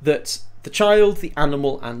table that's the child, the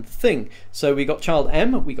animal, and the thing. So we got child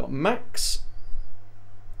M, we got Max,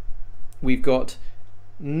 we've got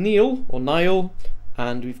Neil or Niall,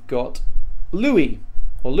 and we've got Louis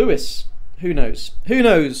or Lewis. Who knows? Who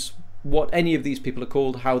knows what any of these people are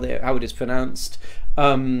called, how it is pronounced.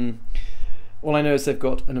 All I know is they've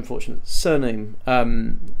got an unfortunate surname.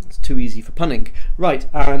 It's too easy for punning. Right,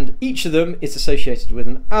 and each of them is associated with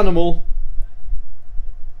an animal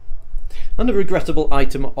and a regrettable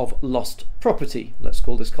item of lost property. Let's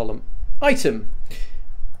call this column item.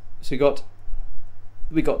 So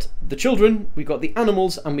we got the children, we got the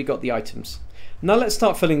animals, and we got the items. Now let's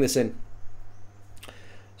start filling this in.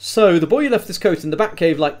 So the boy who left his coat in the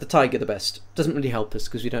Batcave liked the tiger the best. Doesn't really help us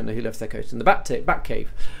because we don't know who left their coat in the Batcave.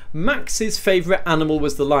 Max's favourite animal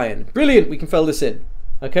was the lion. Brilliant, we can fill this in.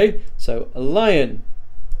 Okay, so a lion.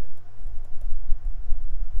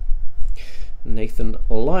 Nathan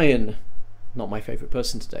Lion. Not my favourite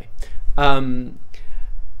person today.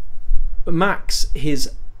 Max,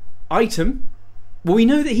 his item. Well, we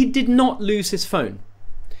know that he did not lose his phone.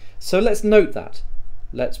 So let's note that.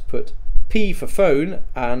 Let's put P for phone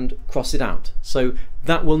and cross it out. So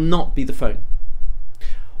that will not be the phone.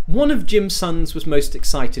 One of Jim's sons was most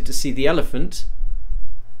excited to see the elephant.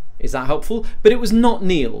 Is that helpful? But it was not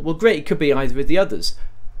Neil. Well, great, it could be either of the others.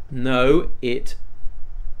 No, it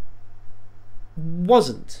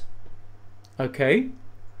wasn't. Okay?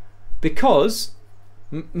 Because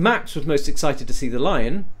Max was most excited to see the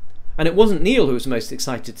lion, and it wasn't Neil who was most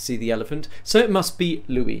excited to see the elephant, so it must be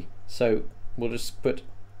Louis. So we'll just put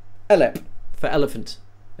Elep for elephant.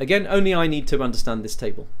 Again, only I need to understand this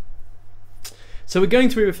table. So we're going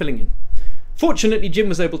through, we're filling in. Fortunately, Jim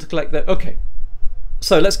was able to collect that. Okay,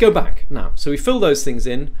 so let's go back now. So we fill those things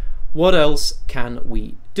in. What else can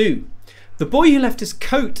we do? The boy who left his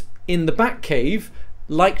coat in the Batcave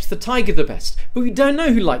liked the tiger the best, but we don't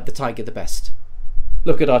know who liked the tiger the best.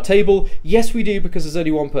 Look at our table. Yes, we do, because there's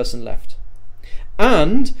only one person left.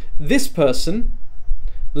 And this person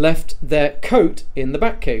left their coat in the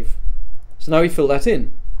Batcave. So now we fill that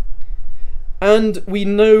in. And we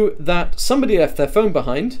know that somebody left their phone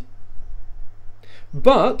behind,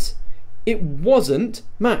 but it wasn't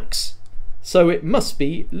Max. So it must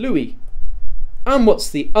be Louis. And what's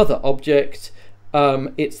the other object?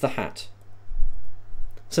 It's the hat.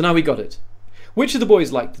 So now we got it. Which of the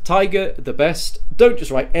boys liked the tiger the best? Don't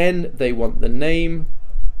just write N, they want the name.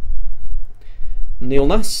 Neil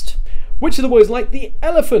Nast. Which of the boys liked the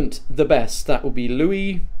elephant the best? That will be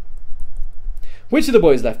Louis. Which of the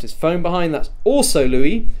boys left his phone behind? That's also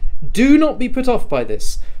Louis. Do not be put off by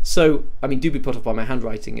this. So, I mean, do be put off by my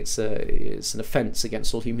handwriting. It's an offence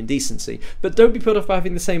against all human decency. But don't be put off by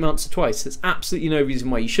having the same answer twice. There's absolutely no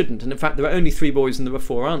reason why you shouldn't. And in fact, there are only 3 boys and there were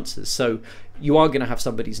 4 answers. So you are going to have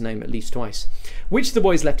somebody's name at least twice. Which of the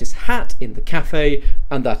boys left his hat in the cafe?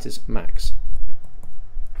 And that is Max.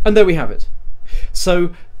 And there we have it.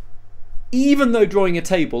 So even though drawing a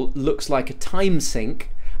table looks like a time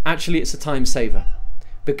sink, actually it's a time saver,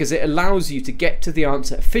 because it allows you to get to the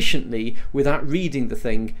answer efficiently without reading the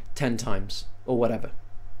thing 10 times or whatever.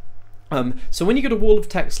 So when you get a wall of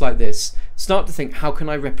text like this, start to think, how can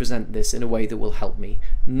I represent this in a way that will help me?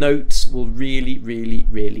 Notes will really, really,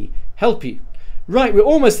 really help you. Right, we're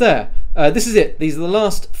almost there. This is it. These are the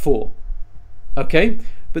last 4. Okay,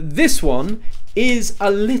 but this one is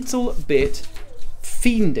a little bit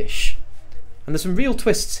fiendish. And there's some real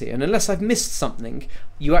twists here, and unless I've missed something,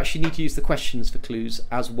 you actually need to use the questions for clues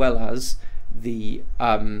as well as the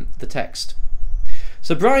text.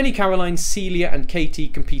 So Bryony, Caroline, Celia and Katie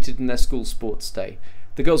competed in their school sports day.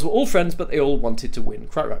 The girls were all friends, but they all wanted to win.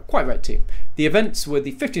 Quite right team. The events were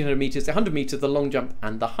the 1500 metres, the 100 metres, the long jump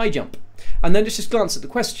and the high jump. And then just glance at the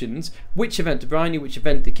questions. Which event did Bryony, which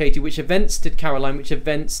event did Katie, which events did Caroline, which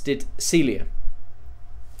events did Celia?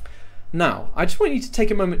 Now, I just want you to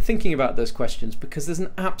take a moment thinking about those questions, because there's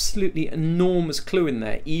an absolutely enormous clue in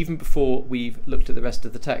there, even before we've looked at the rest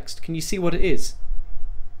of the text. Can you see what it is?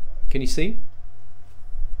 Can you see?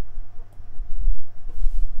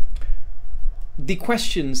 The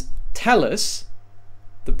questions tell us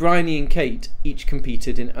that Bryony and Kate each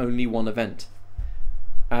competed in only one event,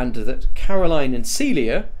 and that Caroline and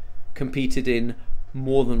Celia competed in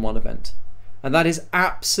more than one event. And that is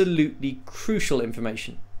absolutely crucial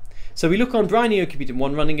information. So we look on Bryony competed in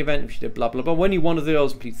one running event, she did blah blah blah. Only one of the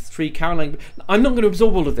girls completed 3. Caroline. I'm not going to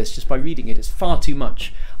absorb all of this just by reading it. It's far too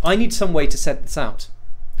much. I need some way to set this out.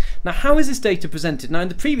 Now, how is this data presented? Now, in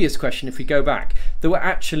the previous question, if we go back, there were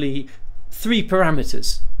actually 3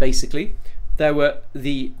 parameters, basically. There were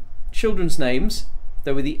the children's names,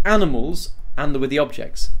 there were the animals, and there were the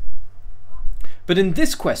objects. But in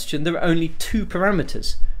this question, there are only 2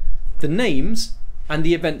 parameters, the names and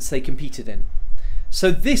the events they competed in.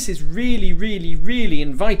 So this is really, really, really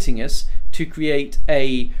inviting us to create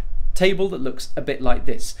a table that looks a bit like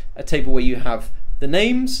this. A table where you have the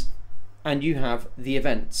names and you have the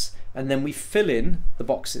events, and then we fill in the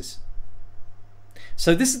boxes.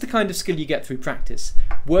 So this is the kind of skill you get through practice,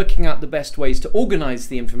 working out the best ways to organize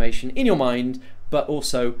the information in your mind, but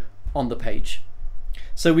also on the page.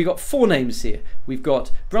 So we've got 4 names here. We've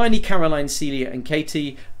got Bryony, Caroline, Celia, and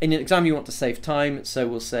Katie. In an exam you want to save time, so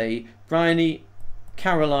we'll say Bryony,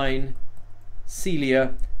 Caroline,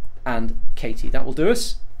 Celia, and Katie. That will do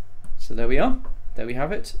us. So there we are. There we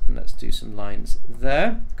have it. And let's do some lines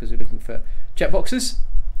there, because we're looking for checkboxes.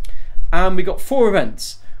 And we got 4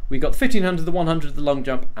 events. We got the 1500, the 100, the long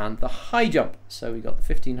jump, and the high jump. So we got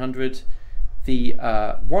the 1500, the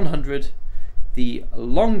 100, the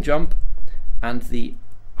long jump, and the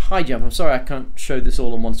high jump. I'm sorry I can't show this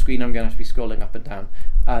all on one screen. I'm going to have to be scrolling up and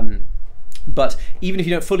down. But even if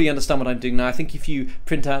you don't fully understand what I'm doing now, I think if you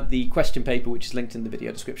print out the question paper, which is linked in the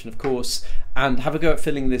video description, of course, and have a go at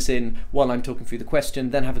filling this in while I'm talking through the question,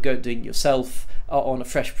 then have a go at doing it yourself on a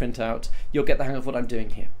fresh printout, you'll get the hang of what I'm doing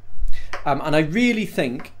here. And I really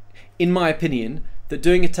think, in my opinion, that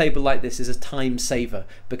doing a table like this is a time saver,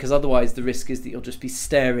 because otherwise the risk is that you'll just be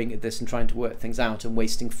staring at this and trying to work things out and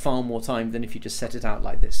wasting far more time than if you just set it out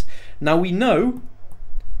like this. Now we know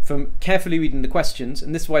from carefully reading the questions,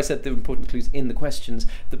 and this is why I said there were important clues in the questions,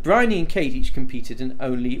 that Bryony and Kate each competed in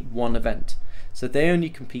only 1 event. So they only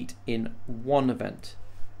compete in 1 event.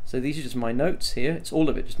 So these are just my notes here. It's all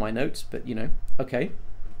of it just my notes, but you know, okay.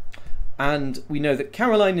 And we know that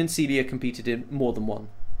Caroline and Celia competed in more than 1.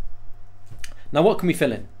 Now what can we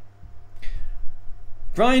fill in?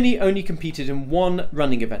 Bryony only competed in 1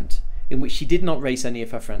 running event, in which she did not race any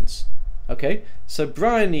of her friends. Okay, so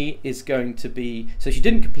Bryony is going to be, so she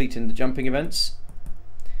didn't compete in the jumping events,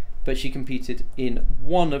 but she competed in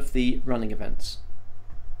 1 of the running events.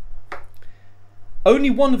 Only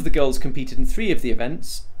 1 of the girls competed in 3 of the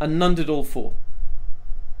events, and none did all 4.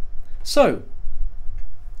 So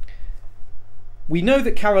we know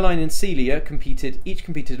that Caroline and Celia each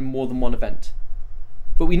competed in more than 1 event.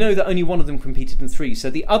 But we know that only 1 of them competed in 3, so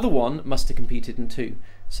the other one must have competed in 2.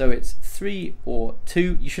 So it's 3 or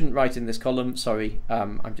 2. You shouldn't write in this column, sorry,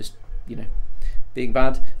 I'm just, you know, being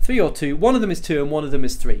bad. 3 or 2, 1 of them is 2 and 1 of them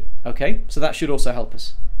is 3, okay? So that should also help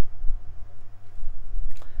us.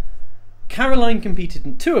 Caroline competed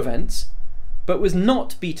in 2 events, but was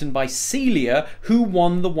not beaten by Celia, who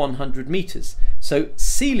won the 100 meters. So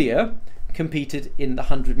Celia competed in the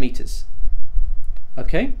 100 meters,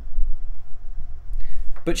 okay?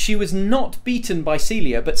 But she was not beaten by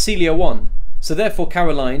Celia, but Celia won. So therefore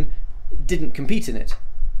Caroline didn't compete in it.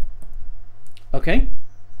 Okay?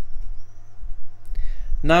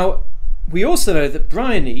 Now, we also know that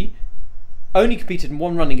Bryony only competed in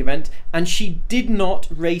 1 running event, and she did not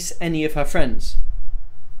race any of her friends.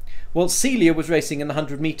 Well, Celia was racing in the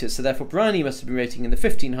 100 meters, so therefore Bryony must have been racing in the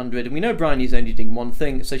 1500, and we know Bryony's only doing 1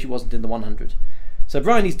 thing, so she wasn't in the 100. So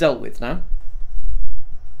Bryony's dealt with now.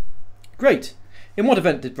 Great. In what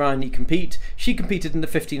event did Bryony compete? She competed in the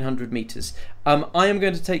 1500 meters. I am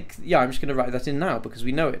going to take, yeah, I'm just going to write that in now because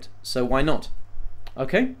we know it. So why not?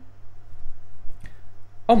 Okay.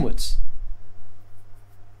 Onwards.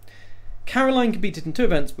 Caroline competed in 2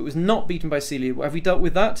 events but was not beaten by Celia. Have we dealt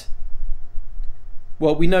with that?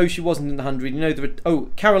 Well, we know she wasn't in the 100. You know there were, oh,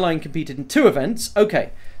 Caroline competed in 2 events.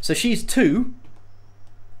 Okay, so she's 2.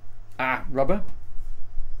 Rubber.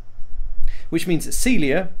 Which means that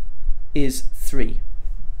Celia is 3.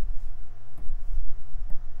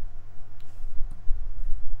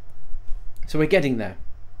 So we're getting there.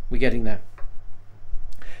 We're getting there.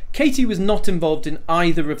 Katie was not involved in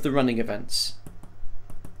either of the running events.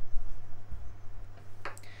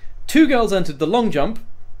 2 girls entered the long jump,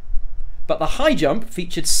 but the high jump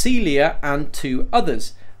featured Celia and 2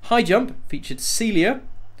 others. High jump featured Celia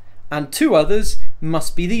and 2 others,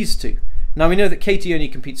 must be these 2. Now we know that Katie only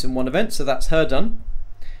competes in 1 event, so that's her done.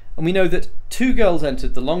 And we know that 2 girls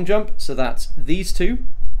entered the long jump, so that's these 2.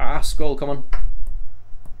 Scroll, come on.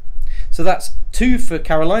 So that's 2 for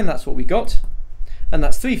Caroline, that's what we got. And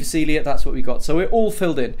that's 3 for Celia, that's what we got. So we're all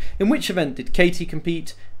filled in. In which event did Katie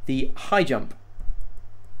compete? The high jump.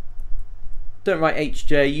 Don't write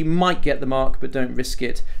HJ, you might get the mark, but don't risk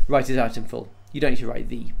it. Write it out in full. You don't need to write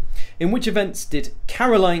the. In which events did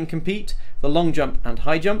Caroline compete? The long jump and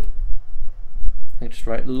high jump. I just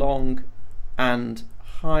write long and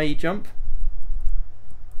high jump.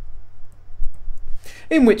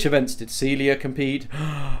 In which events did Celia compete?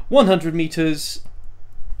 100 meters.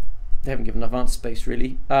 They haven't given enough answer space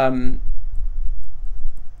really.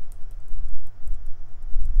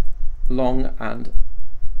 Long and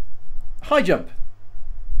high jump.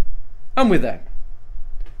 And we're there.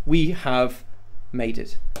 We have made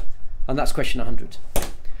it. And that's question 100.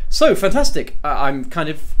 So fantastic. I'm kind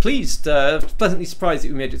of pleased, pleasantly surprised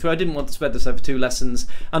that we made it through. I didn't want to spread this over 2 lessons,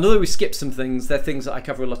 and although we skipped some things, they're things that I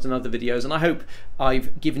cover a lot in other videos, and I hope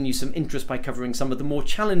I've given you some interest by covering some of the more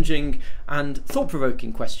challenging and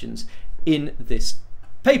thought-provoking questions in this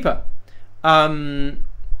paper.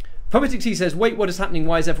 Poetic T says, wait, what is happening?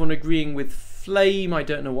 Why is everyone agreeing with Flame? I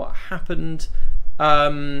don't know what happened.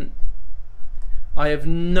 I have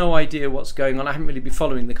no idea what's going on. I haven't really been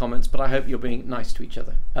following the comments, but I hope you're being nice to each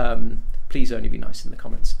other. Please only be nice in the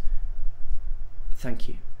comments. Thank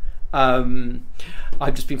you.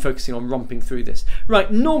 I've just been focusing on romping through this.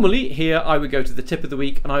 Right, normally here I would go to the tip of the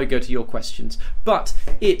week and I would go to your questions, but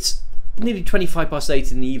it's nearly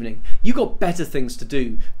 8:25 in the evening. You got better things to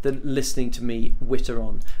do than listening to me witter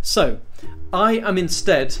on. So I am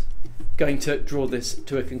instead going to draw this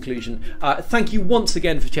to a conclusion. Thank you once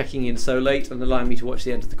again for checking in so late and allowing me to watch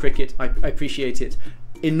the end of the cricket. I appreciate it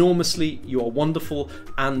enormously. You are wonderful,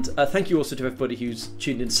 and thank you also to everybody who's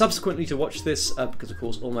tuned in subsequently to watch this, because of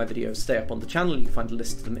course all my videos stay up on the channel. You can find a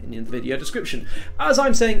list of them in the video description. As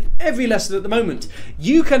I'm saying every lesson at the moment,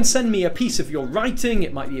 you can send me a piece of your writing.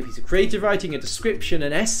 It might be a piece of creative writing, a description,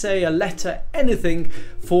 an essay, a letter, anything,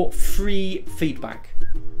 for free feedback.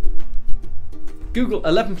 Google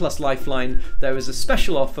 11+ Lifeline. There is a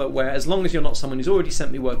special offer where, as long as you're not someone who's already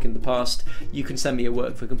sent me work in the past, you can send me a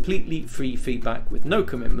work for completely free feedback with no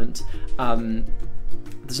commitment.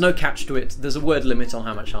 There's no catch to it. There's a word limit on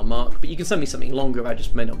how much I'll mark, but you can send me something longer. I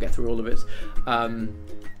just may not get through all of it.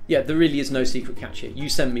 Yeah, there really is no secret catch here. You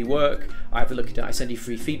send me work, I have a look at it, I send you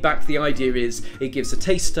free feedback. The idea is it gives a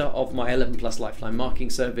taster of my 11+ Lifeline marking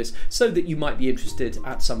service, so that you might be interested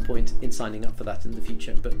at some point in signing up for that in the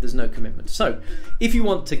future, but there's no commitment. So if you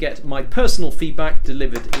want to get my personal feedback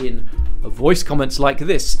delivered in voice comments like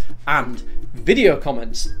this, and video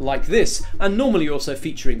comments like this, and normally also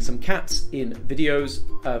featuring some cats in videos,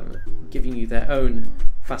 giving you their own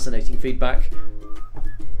fascinating feedback,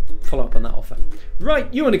 follow up on that offer.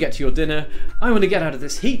 Right, you want to get to your dinner, I want to get out of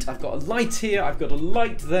this heat. I've got a light here, I've got a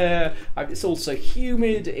light there, it's also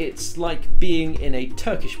humid. It's like being in a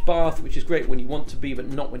Turkish bath, which is great when you want to be, but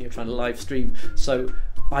not when you're trying to live stream. So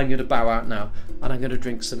I'm going to bow out now, and I'm going to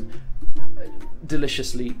drink some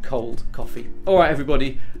deliciously cold coffee. Alright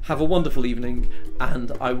everybody, have a wonderful evening,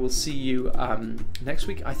 and I will see you next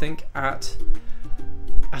week, I think, at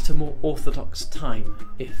a more orthodox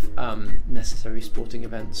time, if necessary sporting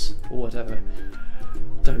events or whatever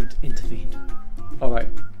don't intervene. Alright,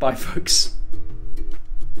 bye folks.